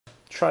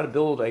try to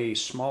build a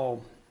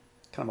small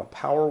kind of a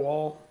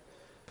Powerwall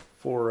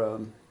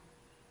for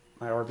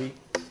my RV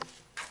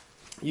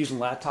using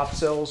laptop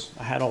cells.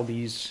 I had all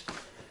these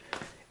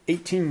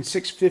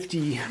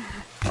 18650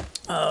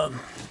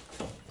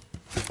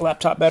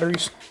 laptop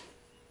batteries,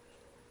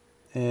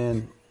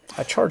 and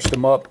I charged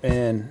them up,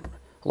 and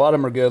a lot of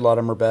them are good, a lot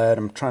of them are bad.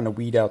 I'm trying to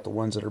weed out the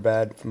ones that are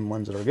bad from the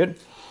ones that are good.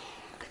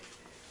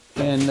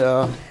 And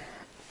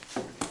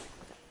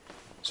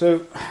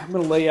so I'm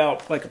going to lay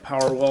out like a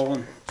Powerwall,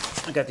 and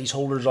I got these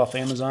holders off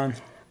Amazon,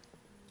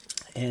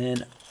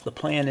 and the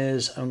plan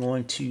is I'm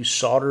going to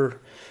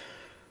solder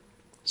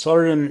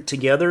them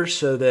together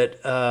so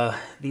that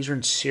these are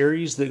in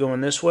series that go in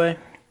this way,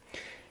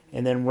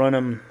 and then run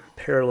them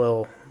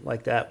parallel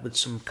like that with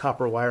some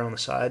copper wire on the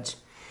sides.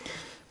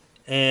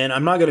 And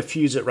I'm not going to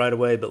fuse it right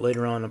away, but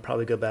later on I'll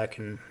probably go back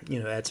and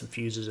add some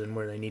fuses in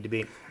where they need to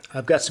be.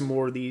 I've got some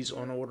more of these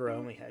on order. I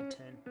only had 10.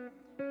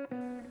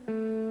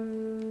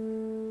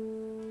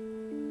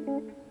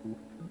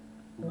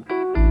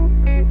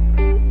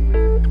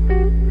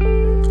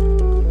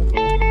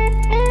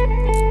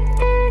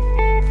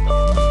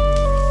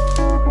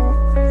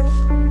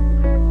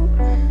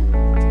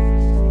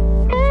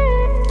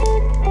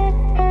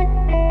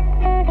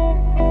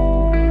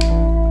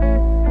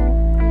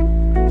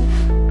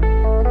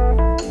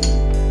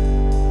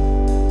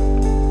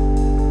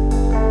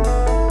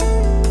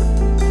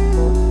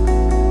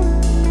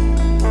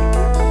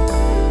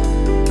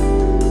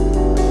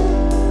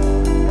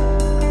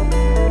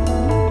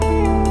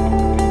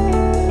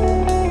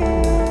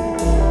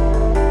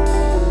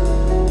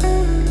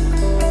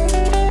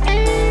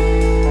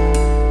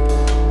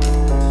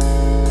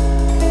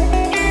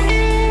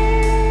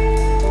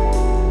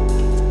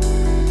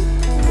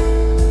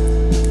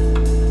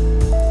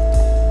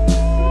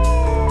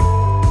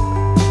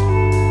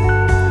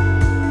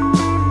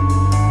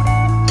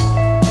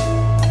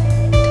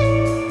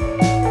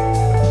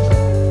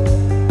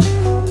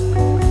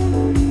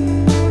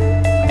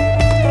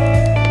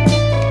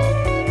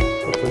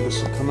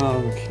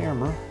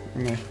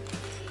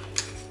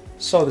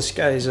 Saw this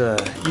guy's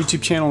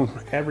YouTube channel,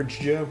 Average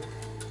Joe.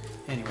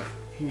 Anyway,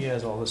 he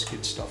has all this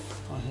good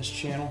stuff on his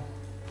channel.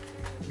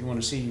 You want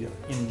to see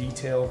in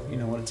detail,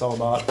 what it's all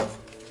about.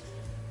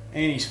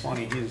 And he's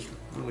funny. He's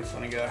a really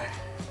funny guy.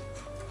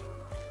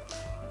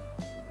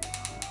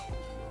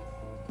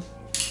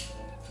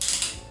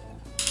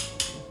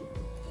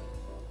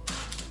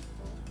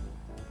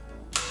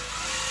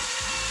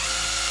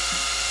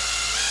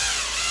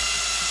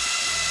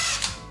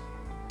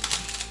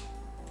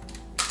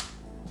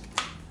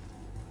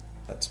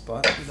 That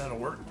spot, that'll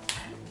work.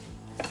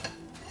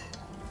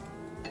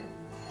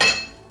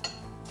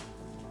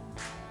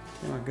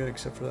 Not good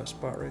except for that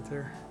spot right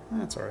there.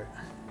 That's all right.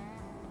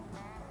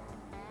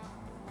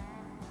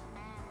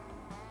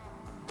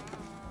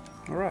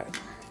 All right.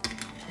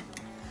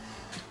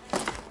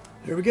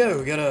 There we go.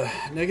 We got a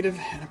negative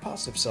and a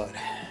positive side.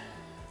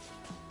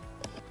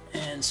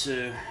 And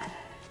so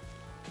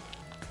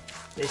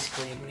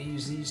basically I'm going to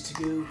use these to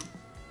go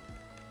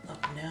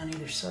up and down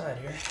either side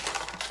here.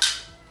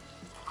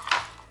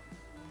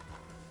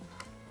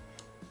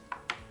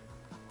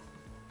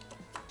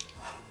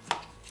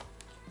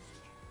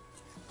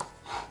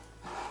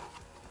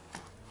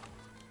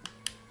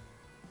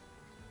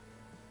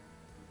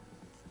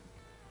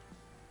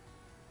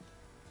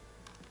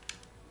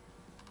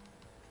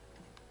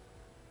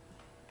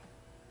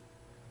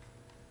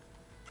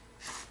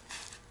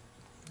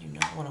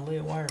 I want to lay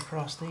a wire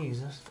across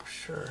these, that's for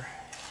sure.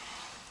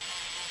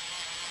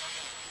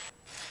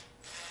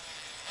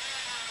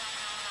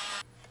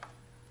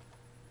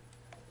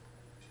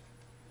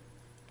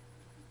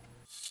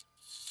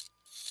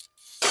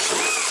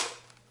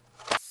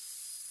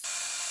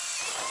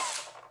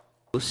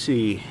 Let's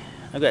see,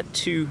 I've got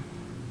two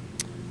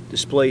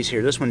displays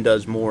here. This one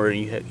does more, and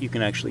you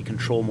can actually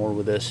control more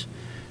with this.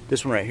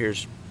 This one right here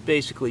is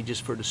basically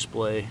just for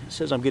display. It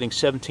says I'm getting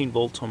 17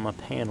 volts on my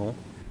panel.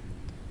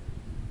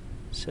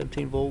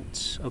 17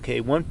 volts. Okay,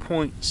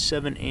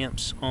 1.7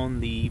 amps on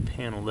the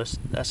panel.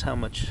 That's how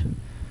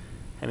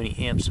many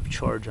amps of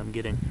charge I'm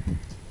getting.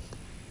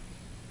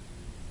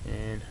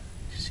 And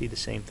you see the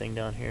same thing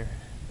down here.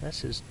 That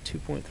says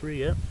 2.3.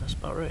 Yep, that's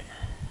about right.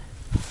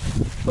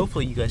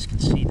 Hopefully you guys can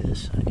see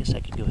this. I guess I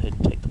could go ahead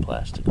and take the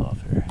plastic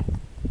off here.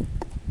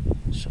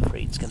 Just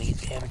afraid it's gonna get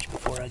damaged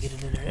before I get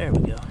it in there. There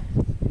we go.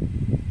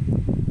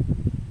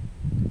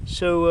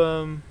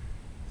 So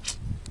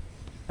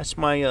that's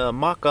my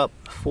mock-up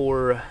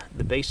for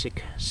the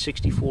basic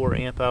 64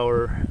 amp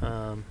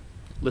hour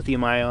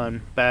lithium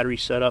ion battery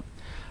setup.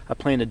 I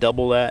plan to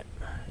double that,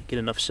 get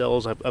enough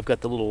cells. I've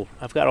got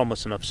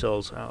almost enough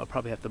cells. I'll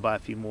probably have to buy a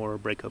few more or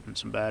break open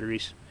some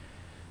batteries.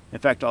 In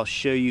fact, I'll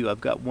show you,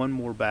 I've got one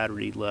more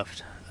battery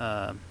left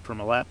from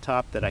a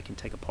laptop that I can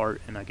take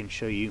apart, and I can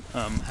show you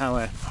how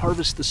I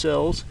harvest the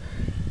cells.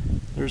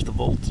 There's the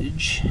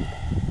voltage.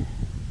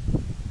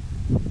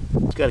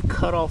 It's got a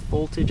cutoff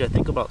voltage, I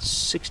think about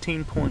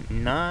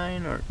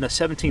 16.9 or no,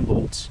 17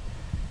 volts,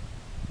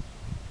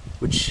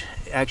 which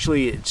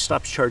actually it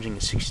stops charging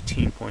at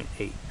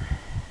 16.8.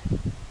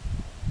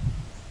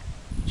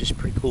 Just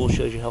pretty cool,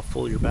 shows you how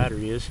full your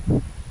battery is.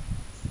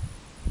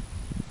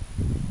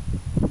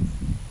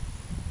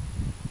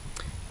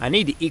 I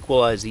need to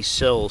equalize these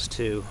cells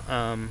too.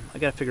 I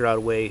gotta figure out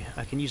a way.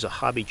 I can use a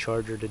hobby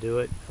charger to do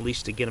it, at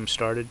least to get them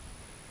started.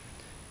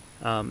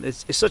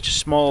 It's such a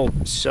small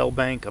cell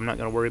bank, I'm not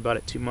gonna worry about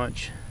it too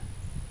much.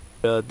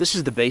 This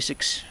is the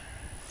basics,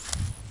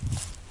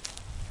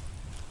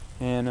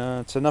 and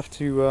it's enough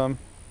to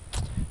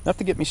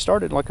get me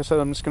started. Like I said,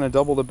 I'm just gonna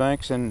double the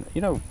banks, and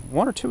you know,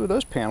 one or two of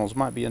those panels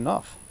might be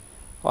enough.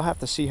 I'll have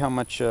to see how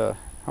much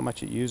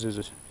it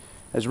uses.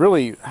 Is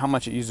really how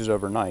much it uses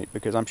overnight,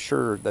 because I'm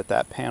sure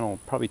that panel,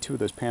 probably two of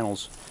those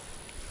panels,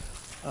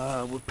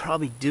 would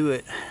probably do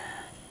it.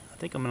 I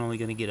think I'm only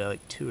going to get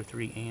like 2 or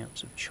 3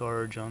 amps of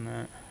charge on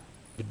that.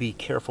 To be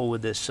careful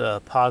with this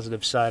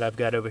positive side I've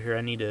got over here.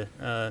 I need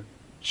to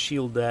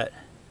shield that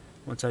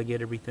once I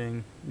get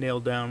everything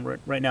nailed down.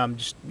 Right now I'm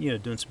just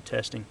doing some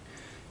testing.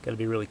 Got to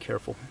be really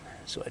careful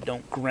so I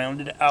don't ground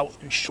it out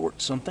and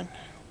short something.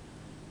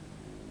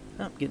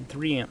 Oh, I'm getting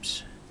 3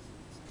 amps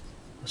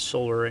of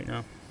solar right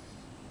now.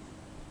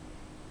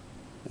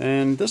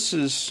 And this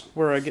is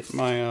where I get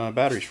my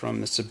batteries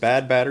from. It's a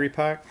bad battery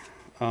pack.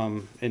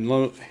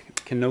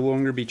 It can no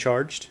longer be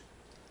charged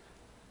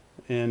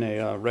in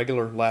a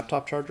regular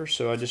laptop charger,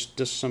 so I just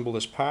disassemble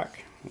this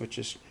pack, which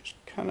is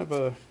kind of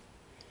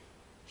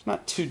it's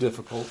not too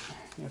difficult.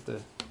 You have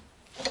to,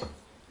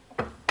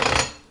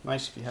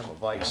 nice if you have a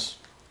vise.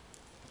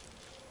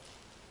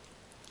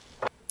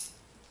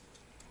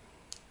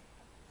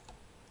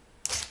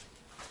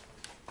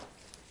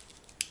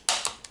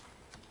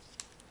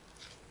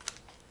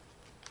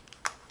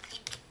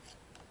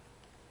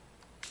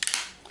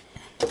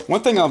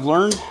 One thing I've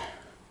learned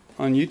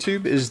on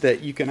YouTube is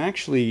that you can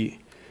actually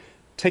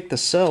take the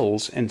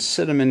cells and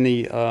sit them in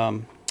the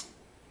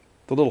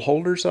little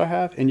holders that I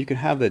have, and you can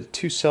have the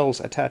 2 cells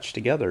attached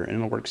together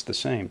and it works the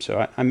same.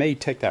 So I may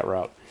take that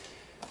route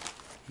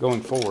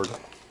going forward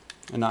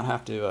and not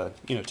have to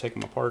take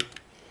them apart,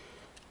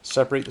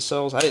 separate the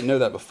cells. I didn't know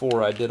that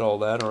before I did all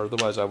that, or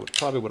otherwise I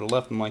probably would have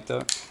left them like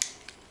that.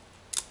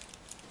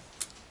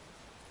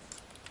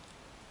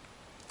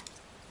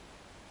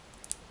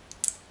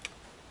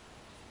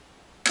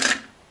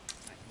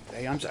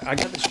 I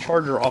got this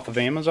charger off of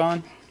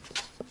Amazon,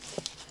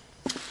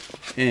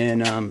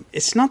 and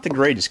it's not the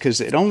greatest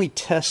because it only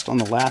tests on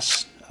the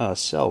last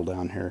cell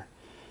down here,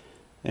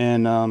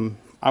 and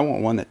I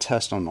want one that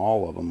tests on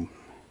all of them,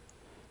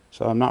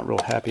 so I'm not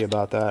real happy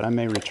about that. I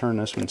may return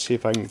this one and see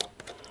if I can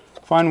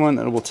find one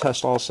that will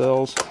test all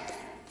cells.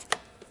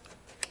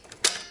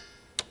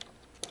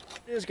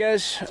 It is,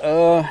 guys.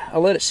 I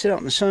let it sit out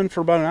in the sun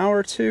for about an hour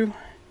or two,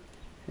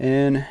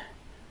 and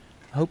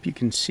I hope you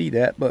can see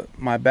that, but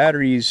my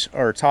batteries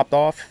are topped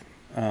off.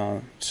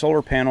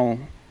 Solar panel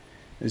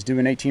is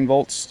doing 18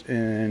 volts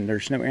and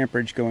there's no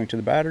amperage going to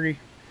the battery.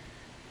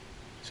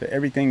 So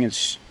everything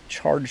is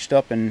charged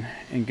up and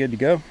good to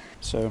go.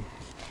 So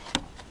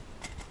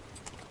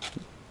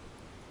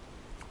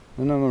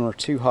none of them are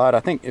too hot. I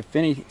think if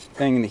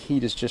anything, the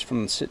heat is just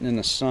from sitting in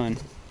the sun.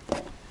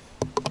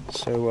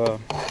 So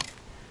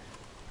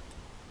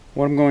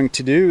what I'm going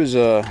to do is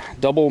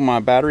double my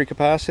battery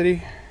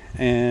capacity,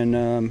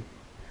 and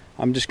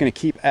I'm just going to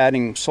keep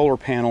adding solar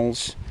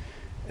panels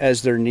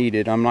as they're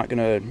needed. I'm not going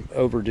to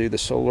overdo the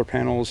solar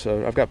panels.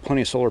 I've got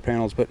plenty of solar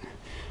panels, but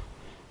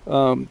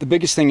the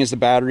biggest thing is the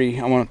battery.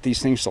 I want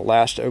these things to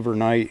last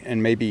overnight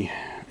and maybe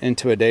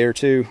into a day or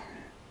two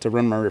to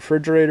run my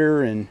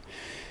refrigerator and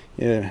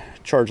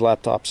charge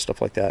laptops,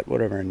 stuff like that,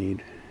 whatever I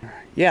need.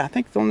 Yeah, I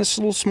think on this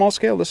little small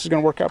scale, this is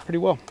going to work out pretty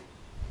well.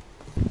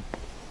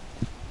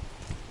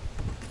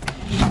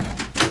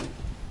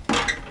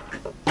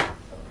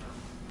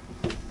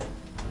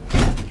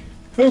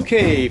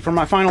 Okay, for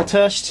my final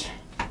test,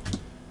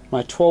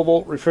 my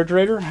 12-volt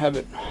refrigerator, I have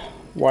it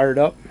wired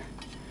up.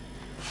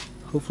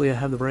 Hopefully I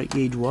have the right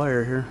gauge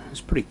wire here.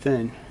 It's pretty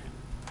thin,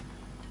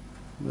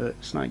 but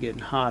it's not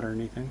getting hot or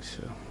anything,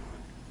 so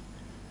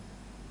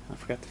I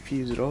forgot to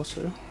fuse it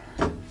also.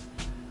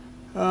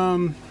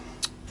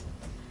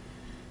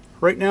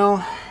 Right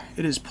now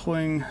it is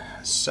pulling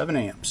 7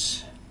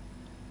 amps.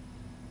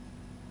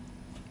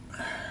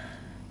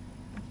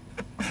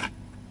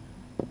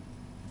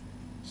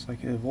 It's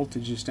like the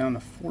voltage is down to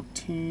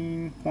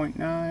 14.9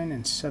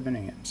 and 7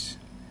 amps.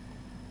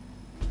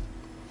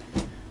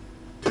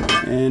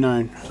 And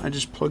I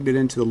just plugged it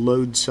into the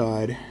load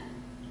side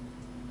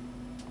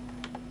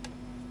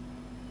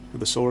of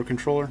the solar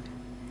controller.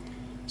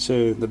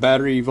 So the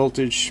battery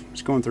voltage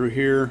is going through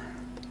here,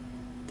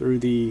 through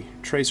the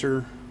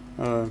tracer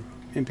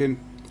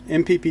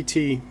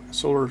MPPT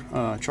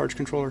solar charge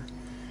controller,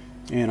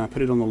 and I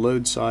put it on the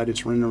load side.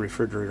 It's running the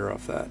refrigerator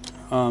off that.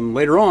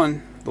 Later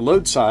on, the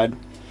load side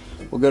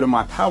will go to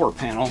my power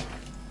panel,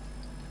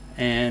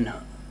 and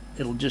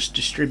it'll just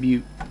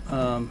distribute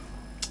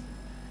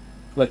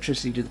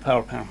electricity to the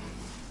power panel.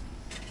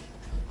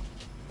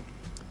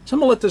 So I'm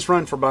gonna let this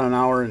run for about an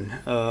hour and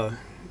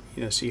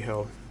see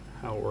how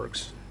it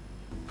works.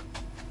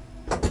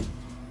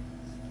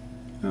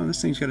 Oh,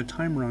 this thing's got a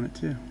timer on it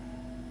too.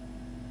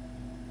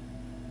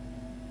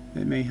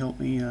 It may help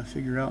me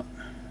figure out.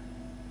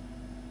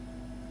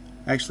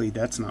 Actually,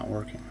 that's not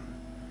working,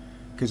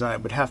 because I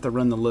would have to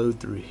run the load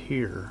through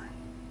here,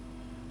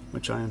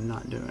 which I am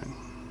not doing.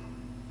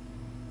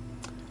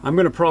 I'm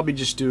going to probably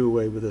just do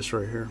away with this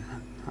right here.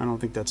 I don't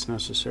think that's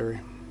necessary,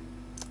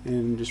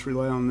 and just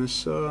rely on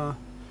this MPPT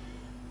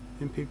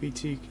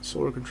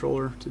solar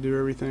controller to do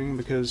everything,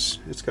 because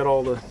it's got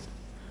all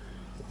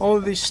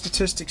of these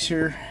statistics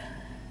here.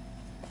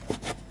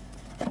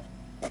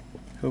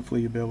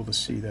 Hopefully you'll be able to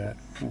see that.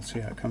 We'll see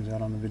how it comes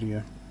out on the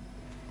video.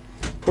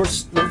 Of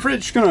course, the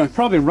fridge is going to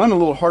probably run a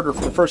little harder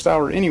for the first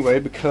hour anyway,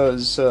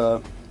 because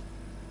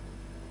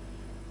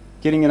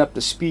getting it up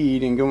to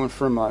speed and going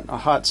from a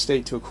hot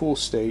state to a cool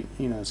state,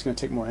 you know, it's going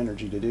to take more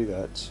energy to do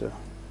that. So,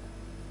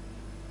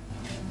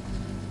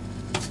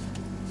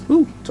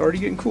 ooh, it's already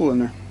getting cool in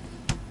there.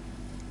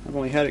 I've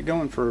only had it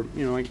going for,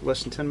 you know, like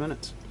less than 10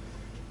 minutes.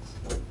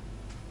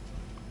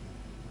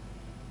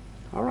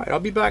 All right, I'll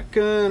be back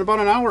in about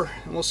an hour,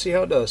 and we'll see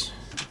how it does.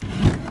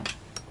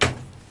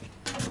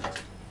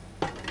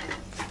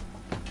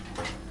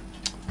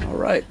 All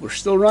right, we're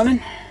still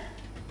running.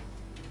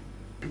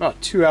 About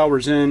 2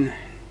 hours in,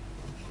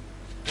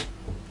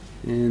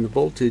 and the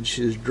voltage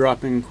is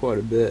dropping quite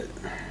a bit.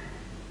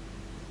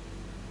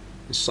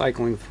 It's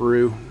cycling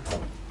through.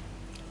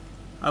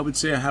 I would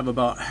say I have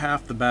about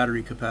half the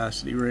battery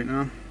capacity right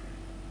now.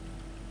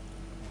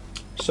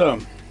 So,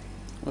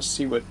 let's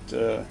see what...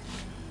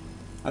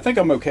 I think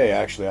I'm okay,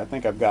 actually. I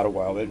think I've got a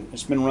while.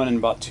 It's been running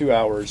about 2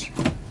 hours.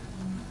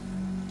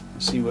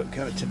 Let's see what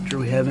kind of temperature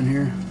we have in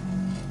here.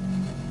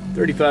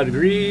 35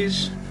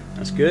 degrees.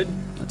 That's good.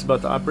 That's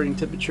about the operating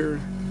temperature.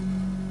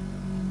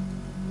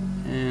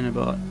 And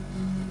about...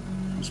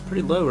 it's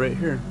pretty low right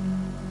here.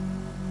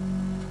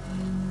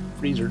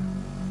 Freezer.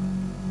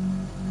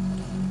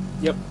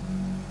 Yep.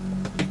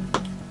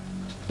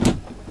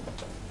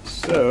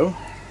 So,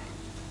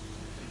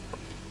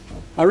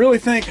 I really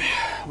think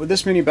with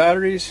this many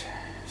batteries,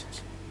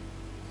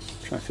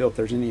 I'm trying to feel if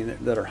there's any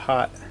that are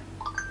hot.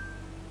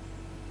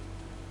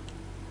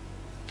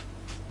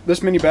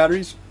 This many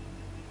batteries,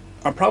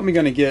 I'm probably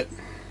going to get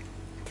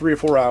 3 or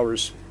 4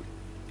 hours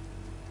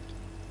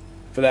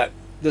for that.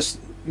 This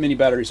many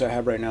batteries I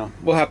have right now.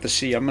 We'll have to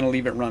see. I'm going to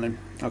leave it running.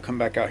 I'll come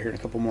back out here in a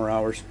couple more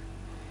hours.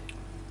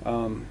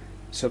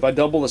 So if I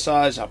double the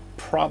size, I'll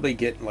probably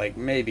get like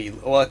maybe,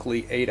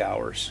 luckily, 8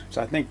 hours.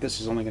 So I think this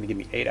is only going to give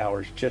me 8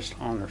 hours just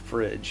on the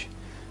fridge,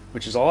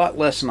 which is a lot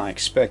less than I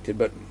expected,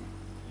 but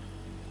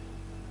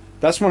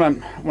that's what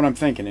I'm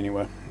thinking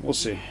anyway. We'll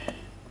see.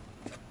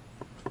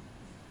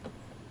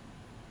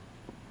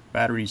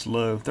 Battery's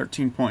low,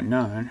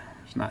 13.9.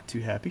 It's not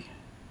too happy.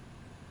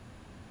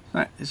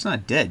 It's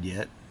not dead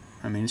yet.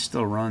 I mean, it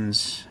still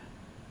runs.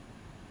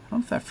 I don't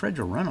know if that fridge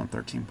will run on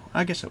 13.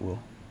 I guess it will.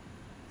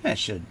 Yeah, it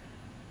should.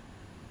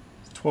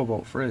 It's a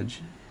 12-volt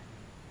fridge.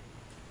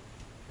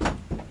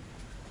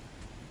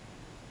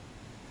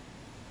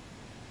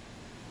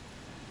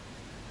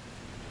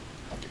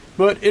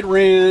 But it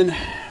ran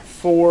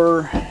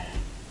for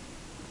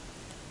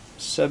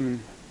 7:30,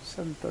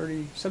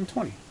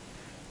 7:20.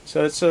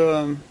 So it's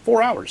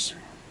 4 hours.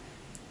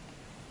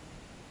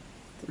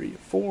 3,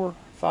 4,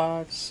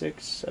 5,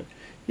 6, 7.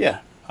 Yeah.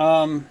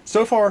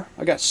 So far,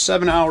 I got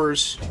 7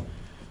 hours,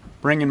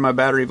 bringing my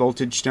battery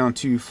voltage down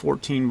to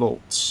 14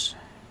 volts.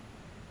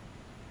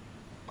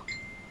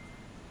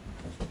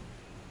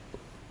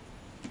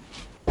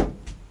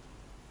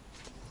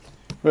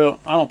 Well,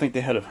 I don't think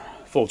they had a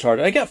full charge.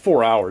 I got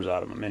 4 hours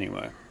out of them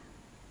anyway.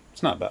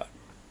 It's not bad. At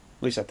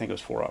least I think it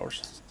was 4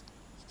 hours.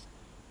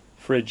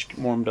 Fridge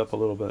warmed up a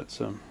little bit,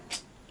 so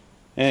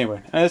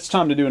anyway, it's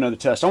time to do another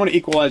test. I want to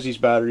equalize these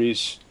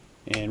batteries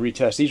and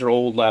retest. These are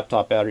old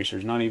laptop batteries, so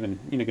there's not even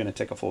going to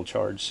take a full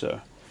charge.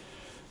 So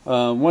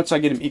once I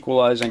get them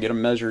equalized, I can get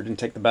them measured and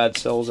take the bad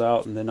cells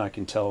out, and then I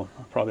can tell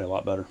probably a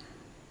lot better.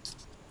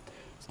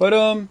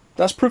 But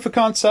that's proof of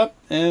concept,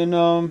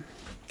 and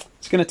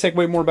it's going to take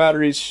way more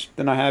batteries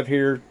than I have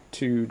here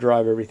to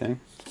drive everything.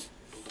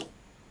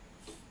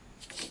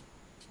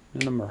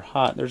 None of them are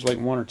hot. There's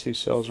like 1 or 2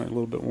 cells that are a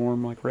little bit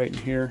warm, like right in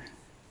here.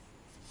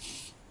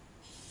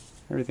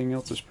 Everything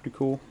else is pretty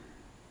cool.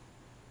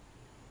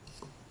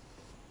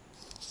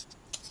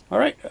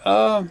 Alright,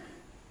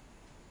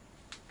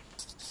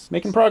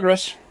 making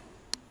progress.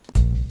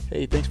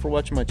 Hey, thanks for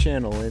watching my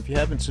channel, and if you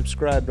haven't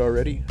subscribed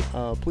already,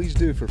 please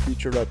do for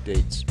future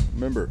updates.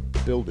 Remember,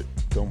 build it,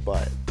 don't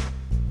buy it.